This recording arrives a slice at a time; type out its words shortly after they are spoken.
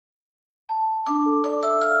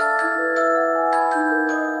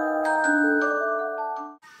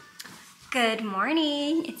Good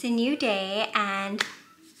morning. It's a new day and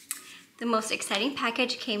the most exciting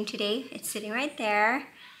package came today. It's sitting right there.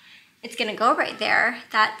 It's gonna go right there.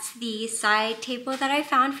 That's the side table that I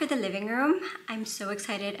found for the living room. I'm so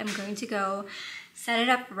excited. I'm going to go set it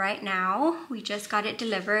up right now. We just got it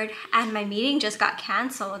delivered and my meeting just got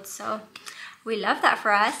canceled, so we love that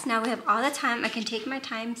for us. Now we have all the time. I can take my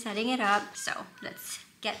time setting it up. So let's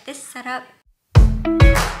get this set up.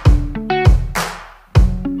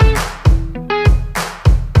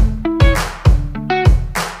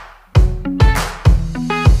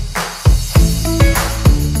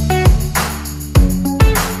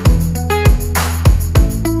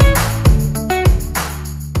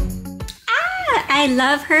 I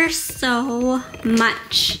love her so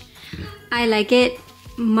much. I like it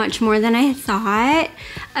much more than I thought.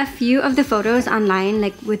 A few of the photos online,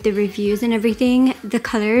 like with the reviews and everything, the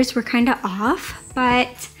colors were kind of off,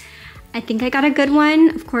 but I think I got a good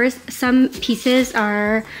one. Of course, some pieces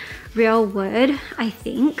are real wood, I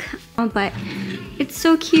think, but it's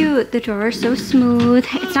so cute. The drawer is so smooth.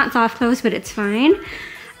 It's not soft close, but it's fine.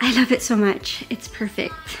 I love it so much. It's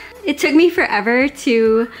perfect. It took me forever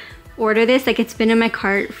to order this. Like, it's been in my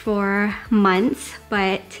cart for months,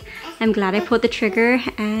 but I'm glad I pulled the trigger,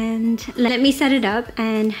 and let me set it up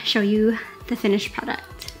and show you the finished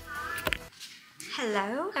product.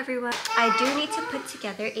 Hello everyone. I do need to put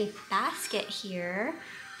together a basket here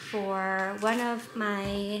for one of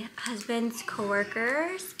my husband's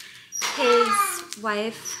coworkers. His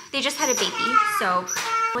wife, they just had a baby, so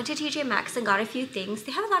went to TJ Maxx and got a few things.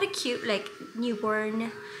 They have a lot of cute like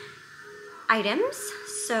newborn items,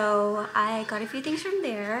 so I got a few things from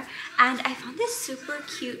there, and I found this super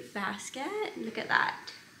cute basket. Look at that.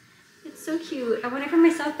 It's so cute. I want it for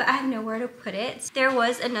myself, but I have nowhere to put it. There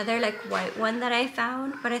was another like white one that I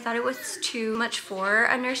found, but I thought it was too much for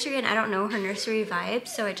a nursery, and I don't know her nursery vibes,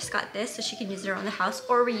 so I just got this so she can use it around the house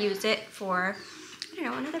or reuse it for, I don't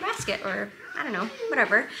know, another basket, or I don't know,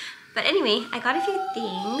 whatever. But anyway, I got a few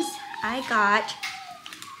things. I got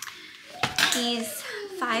these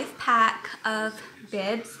 5-pack of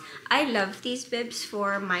bibs. I love these bibs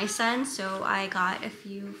for my son, so I got a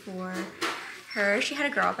few for her. She had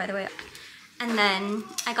a girl, by the way. And then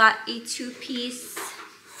I got a 2-piece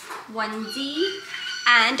onesie,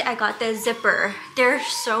 and I got the zipper. There are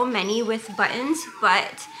so many with buttons,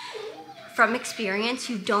 but from experience,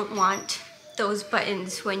 you don't want those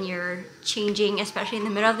buttons when you're changing, especially in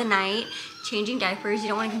the middle of the night, changing diapers. You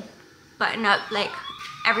don't want to button up like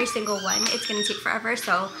every single one. It's gonna take forever,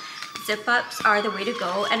 so zip ups are the way to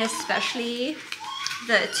go, and especially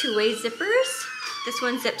the 2-way zippers. This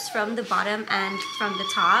one zips from the bottom and from the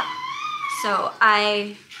top, so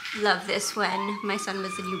I love this when my son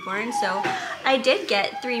was a newborn. So I did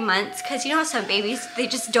get 3 months, because you know how some babies, they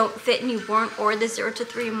just don't fit newborn or the 0 to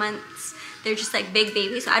 3 months. They're just like big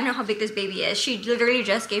babies. So I don't know how big this baby is. She literally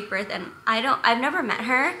just gave birth, and I've never met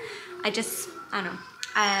her. I don't know.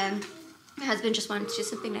 My husband just wanted to do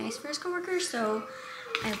something nice for his coworker, so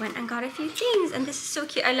I went and got a few things, and this is so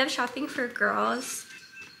cute. I love shopping for girls.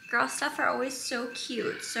 Girl stuff are always so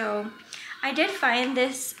cute. So I did find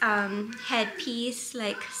this headpiece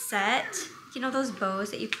like set. You know those bows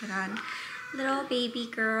that you put on little baby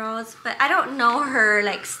girls, but I don't know her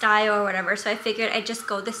like style or whatever, so I figured I'd just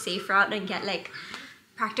go the safe route and get like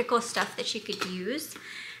practical stuff that she could use.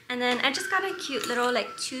 And then I just got a cute little like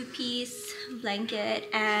 2-piece blanket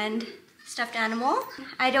and stuffed animal.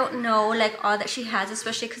 I don't know like all that she has,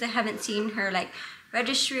 especially because I haven't seen her like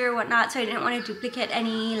registry or whatnot, so I didn't want to duplicate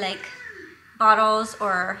any like bottles,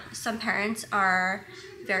 or some parents are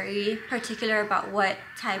very particular about what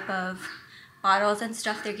type of bottles and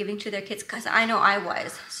stuff they're giving to their kids, because I know I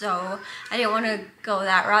was, so I didn't want to go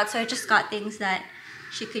that route. So I just got things that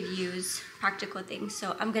she could use, practical things.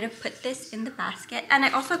 So I'm gonna put this in the basket, and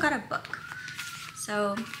I also got a book.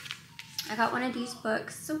 So I got one of these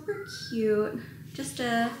books, super cute, just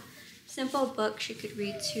a simple book she could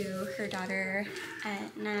read to her daughter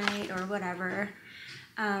at night or whatever.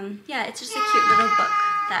 Yeah, it's just a cute little book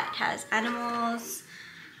that has animals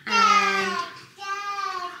and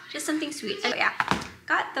just something sweet. So yeah,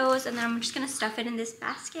 got those, and then I'm just gonna stuff it in this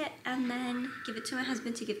basket and then give it to my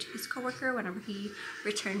husband to give to his coworker whenever he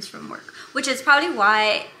returns from work, which is probably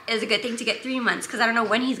why it's a good thing to get 3 months, because I don't know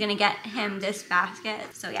when he's gonna get him this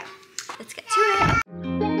basket. So yeah, let's get to it.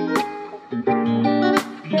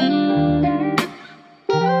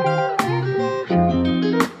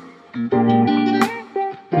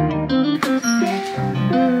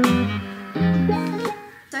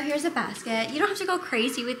 So here's a basket. You don't have to go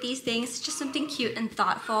crazy with these things. It's just something cute and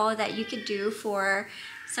thoughtful that you could do for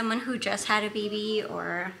someone who just had a baby,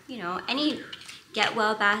 or you know, any get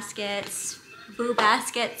well baskets, boo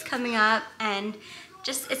baskets coming up, and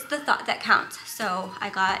just it's the thought that counts. So I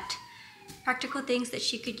got practical things that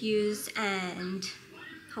she could use and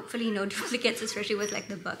hopefully no duplicates, especially with like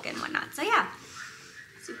the book and whatnot. So yeah,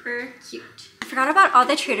 super cute. I forgot about all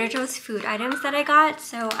the Trader Joe's food items that I got,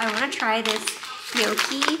 so I want to try this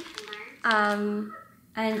gnocchi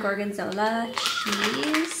and gorgonzola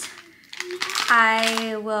cheese.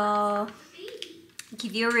 I will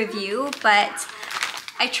give you a review, but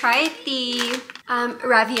I tried the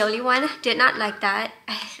ravioli one, did not like that.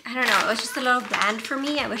 I don't know, it was just a little bland for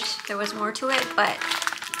me. I wish there was more to it, but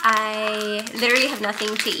I literally have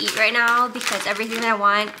nothing to eat right now because everything that I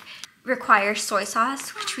want requires soy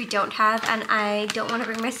sauce, which we don't have, and I don't want to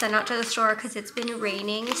bring my son out to the store because it's been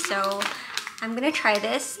raining. So I'm gonna try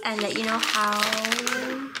this and let you know how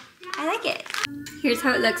I like it. Here's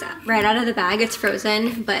how it looks right out of the bag. It's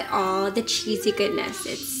frozen, but all the cheesy goodness,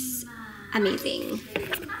 it's amazing.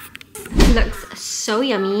 It looks so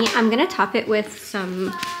yummy. I'm gonna top it with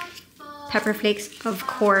some pepper flakes, of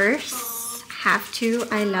course. Have to.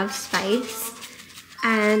 I love spice,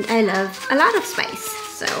 and I love a lot of spice,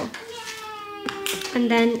 so.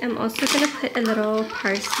 And then I'm also gonna put a little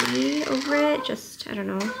parsley over it, just, I don't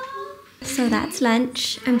know. So that's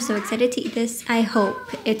lunch. I'm so excited to eat this. I hope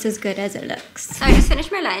it's as good as it looks. So I just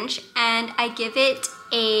finished my lunch and I give it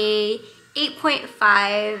a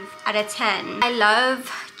 8.5 out of 10. I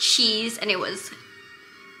love cheese and it was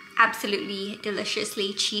absolutely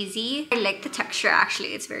deliciously cheesy. I like the texture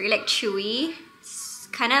actually. It's very like chewy. It's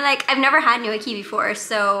kind of like, I've never had gnocchi before,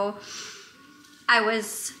 so I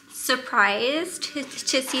was surprised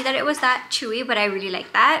to see that it was that chewy, but I really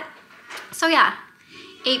like that. So yeah,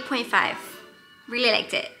 8.5. Really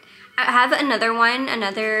liked it. I have another one,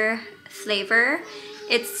 another flavor.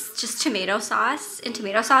 It's just tomato sauce and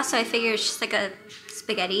tomato sauce, so I figure it's just like a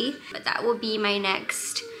spaghetti. But that will be my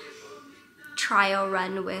next trial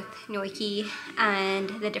run with gnocchi and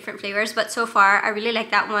the different flavors. But so far, I really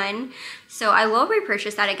like that one. So I will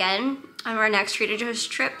repurchase that again on our next Trader Joe's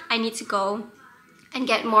trip. I need to go and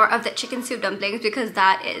get more of the chicken soup dumplings because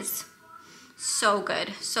that is so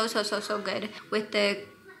good. So good. With the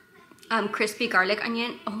crispy garlic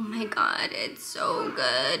onion. Oh my god, it's so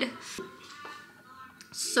good.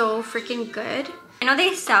 So freaking good. I know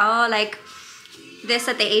they sell like this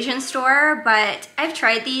at the Asian store, but I've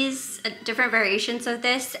tried these different variations of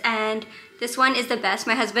this, and this one is the best.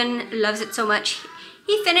 My husband loves it so much.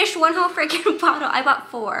 He finished one whole freaking bottle. I bought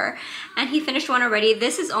 4 and he finished one already.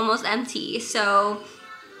 This is almost empty, so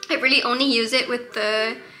I really only use it with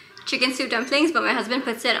the chicken soup dumplings, but my husband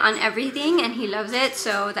puts it on everything and he loves it,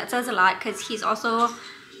 so that says a lot because he's not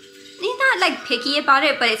like picky about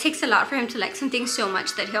it, but it takes a lot for him to like something so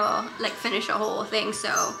much that he'll like finish a whole thing. So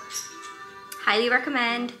highly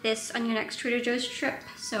recommend this on your next Trader Joe's trip.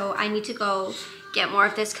 So I need to go get more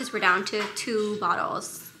of this because we're down to 2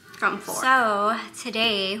 bottles from 4. So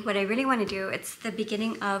today, what I really want to do, it's the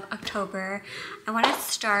beginning of October. I want to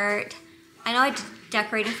start, I know I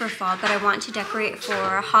decorated for fall, but I want to decorate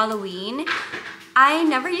for Halloween. I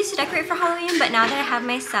never used to decorate for Halloween, but now that I have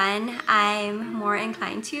my son, I'm more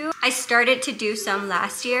inclined to. I started to do some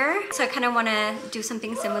last year, so I kind of want to do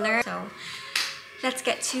something similar. So let's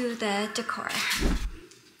get to the decor.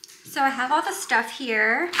 So I have all the stuff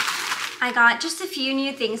here. I got just a few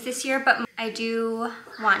new things this year, but I do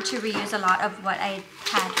want to reuse a lot of what I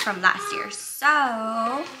had from last year. So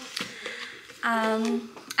I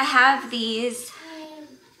have these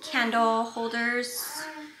candle holders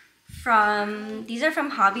from, these are from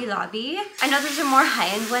Hobby Lobby. I know there's a more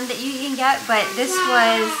high-end one that you can get, but this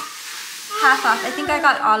was half off. I think I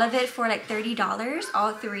got all of it for like $30,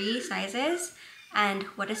 all 3 sizes, and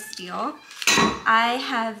what a steal. I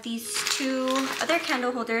have these 2 other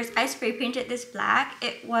candle holders. I spray painted this black.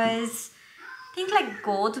 It was, I think like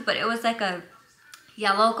gold, but it was like a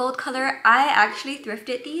yellow gold color. I actually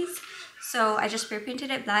thrifted these, so I just spray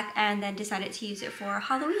painted it black and then decided to use it for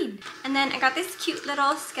Halloween. And then I got this cute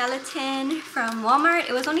little skeleton from Walmart.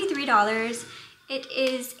 It was only $3. It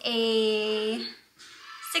is a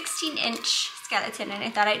 16-inch skeleton, and I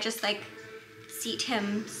thought I'd just like seat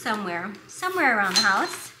him somewhere around the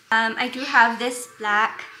house. I do have this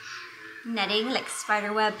black netting, like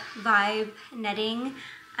spiderweb vibe netting.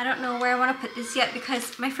 I don't know where I want to put this yet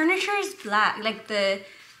because my furniture is black, like the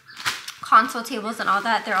console tables and all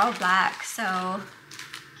that, they're all black, so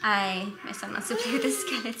my son wants to play with the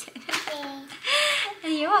skeleton.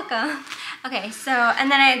 You're welcome. Okay, so,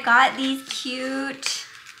 and then I got these cute,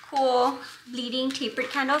 cool, bleeding tapered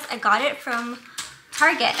candles. I got it from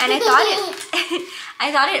Target, and I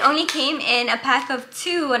thought it only came in a pack of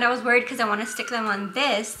 2, and I was worried because I want to stick them on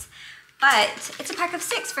this, but it's a pack of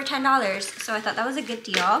 6 for $10. So I thought that was a good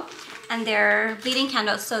deal. And they're bleeding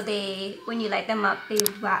candles, so when you light them up,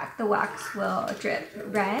 the wax will drip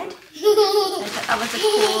red. So I thought that was a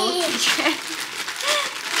cool feature.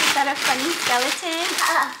 Is that a funny skeleton?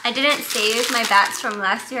 I didn't save my bats from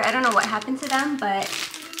last year. I don't know what happened to them, but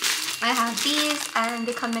I have these and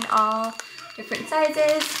they come in all different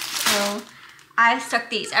sizes. So I stuck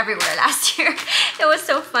these everywhere last year. It was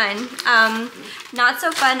so fun. Not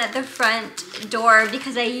so fun at the front door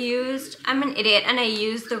because I'm an idiot and I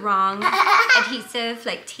used the wrong adhesive,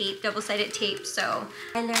 like tape, double-sided tape. So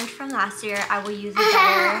I learned from last year I will use a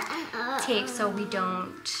better tape so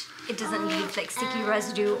it doesn't leave like sticky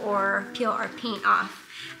residue or peel our paint off.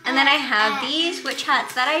 And then I have these witch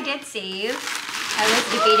hats that I did save. I was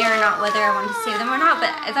debating or not whether I wanted to save them or not, but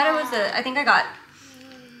I thought it was I think I got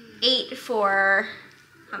 8 for,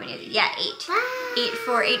 how many is it? Yeah, 8. 8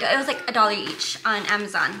 for $8. It was like $1 each on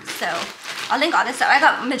Amazon. So I'll link all this stuff. I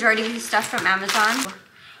got majority of these stuff from Amazon.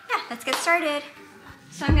 Yeah, let's get started.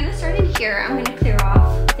 So I'm gonna start in here. I'm gonna clear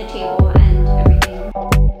off the table and everything.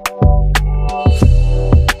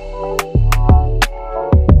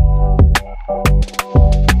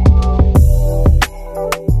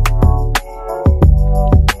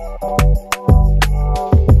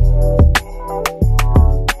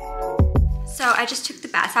 I just took the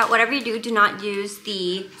bats out. Whatever you do not use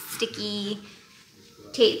the sticky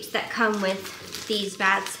tapes that come with these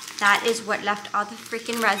bats. That is what left all the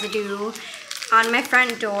freaking residue on my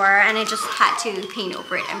front door, and I just had to paint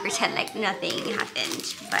over it and pretend like nothing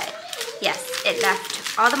happened. But yes, it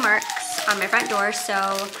left all the marks on my front door, so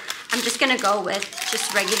I'm just gonna go with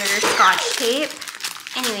just regular Scotch tape.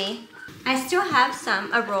 Anyway, I still have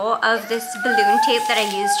a roll of this balloon tape that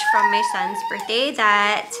I used from my son's birthday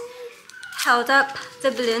that held up the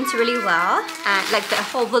balloons really well, and like the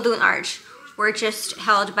whole balloon arch were just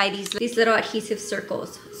held by these little adhesive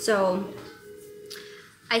circles. So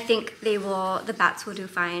I think the bats will do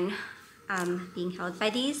fine being held by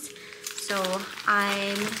these. So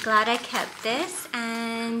I'm glad I kept this,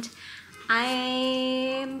 and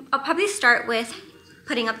I'll probably start with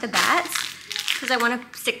putting up the bats because I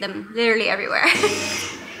want to stick them literally everywhere.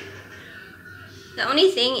 The only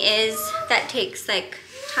thing is that takes like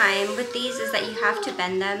time with these is that you have to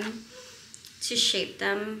bend them to shape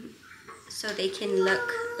them so they can look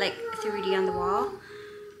like 3D on the wall.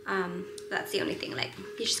 That's the only thing, like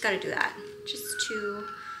you just gotta do that. Just two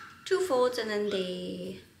folds, and then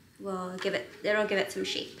they'll give it some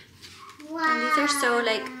shape. Wow. And these are so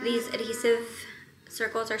like, these adhesive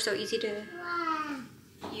circles are so easy to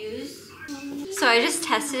use. So I just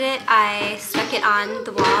tested it. I stuck it on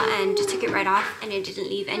the wall and just took it right off, and it didn't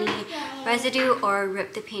leave any residue or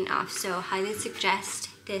rip the paint off. So highly suggest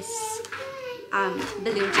this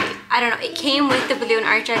balloon tape. I don't know, it came with the balloon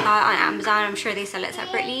arch I got on Amazon. I'm sure they sell it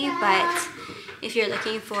separately, but if you're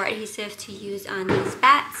looking for adhesive to use on these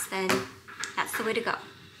bats, then that's the way to go.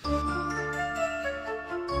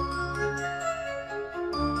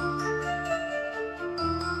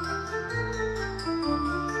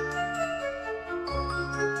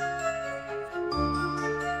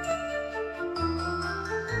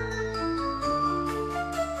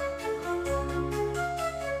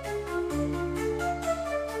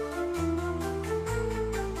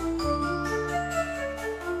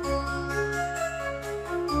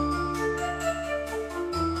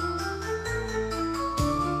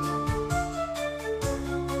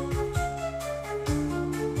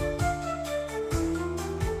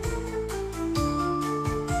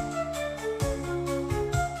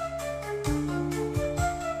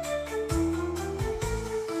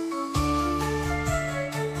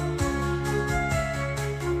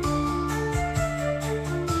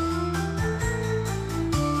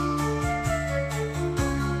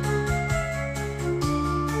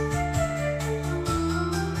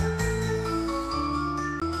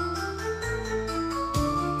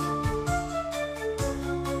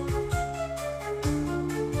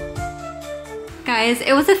 Guys,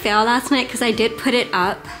 it was a fail last night because I did put it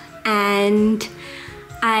up, and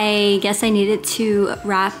I guess I needed to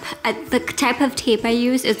wrap, the type of tape I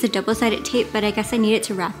use is a double-sided tape, but I guess I needed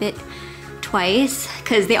to wrap it twice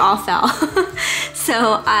because they all fell.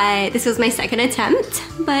 So this was my second attempt,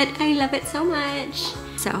 but I love it so much.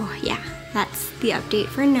 So yeah, that's the update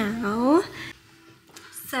for now.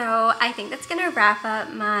 So I think that's gonna wrap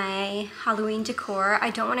up my Halloween decor.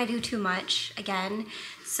 I don't wanna do too much again.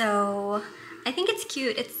 So I think it's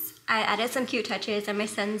cute. I added some cute touches, and my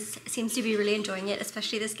son seems to be really enjoying it,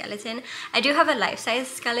 especially the skeleton. I do have a life-size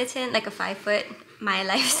skeleton, like a 5-foot, my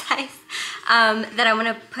life size, that I want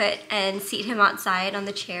to put and seat him outside on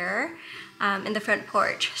the chair. in the front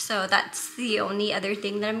porch. So that's the only other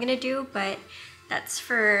thing that I'm gonna do, but that's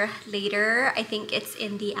for later. I think it's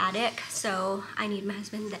in the attic, so I need my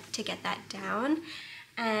husband to get that down.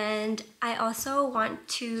 And I also want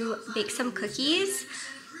to bake some cookies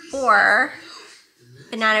or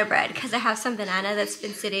banana bread, because I have some banana that's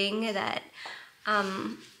been sitting that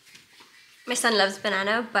my son loves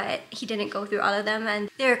banana, but he didn't go through all of them, and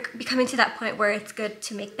they're becoming to that point where it's good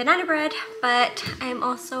to make banana bread, but I'm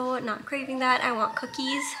also not craving that. I want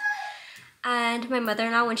cookies. And my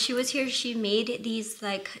mother-in-law, when she was here, she made these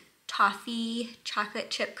like toffee chocolate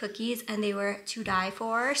chip cookies, and they were to die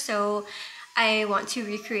for, so I want to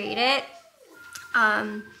recreate it.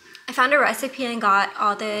 I found a recipe and got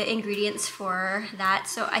all the ingredients for that,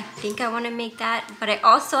 so I think I want to make that. But I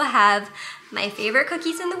also have my favorite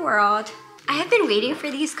cookies in the world. I have been waiting for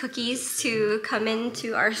these cookies to come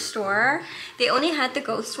into our store. They only had the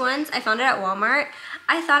ghost ones. I found it at Walmart.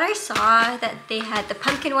 I thought I saw that they had the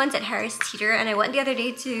pumpkin ones at Harris Teeter, and I went the other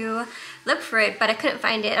day to look for it, but I couldn't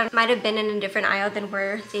find it. It might have been in a different aisle than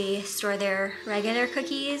where they store their regular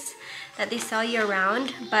cookies that they sell year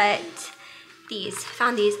round, but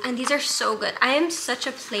found these, and these are so good. I am such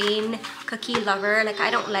a plain cookie lover. Like, I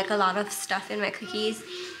don't like a lot of stuff in my cookies.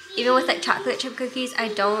 Even with like chocolate chip cookies, I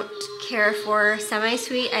don't care for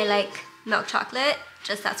semi-sweet. I like milk chocolate.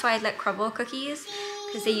 That's why I like crumble cookies,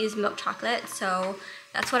 because they use milk chocolate. So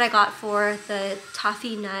that's what I got for the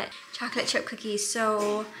toffee nut chocolate chip cookies.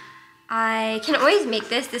 So I can always make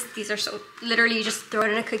this. These are so literally you just throw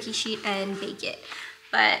it in a cookie sheet and bake it.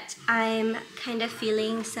 But I'm kind of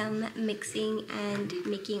feeling some mixing and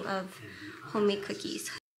making of homemade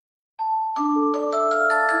cookies.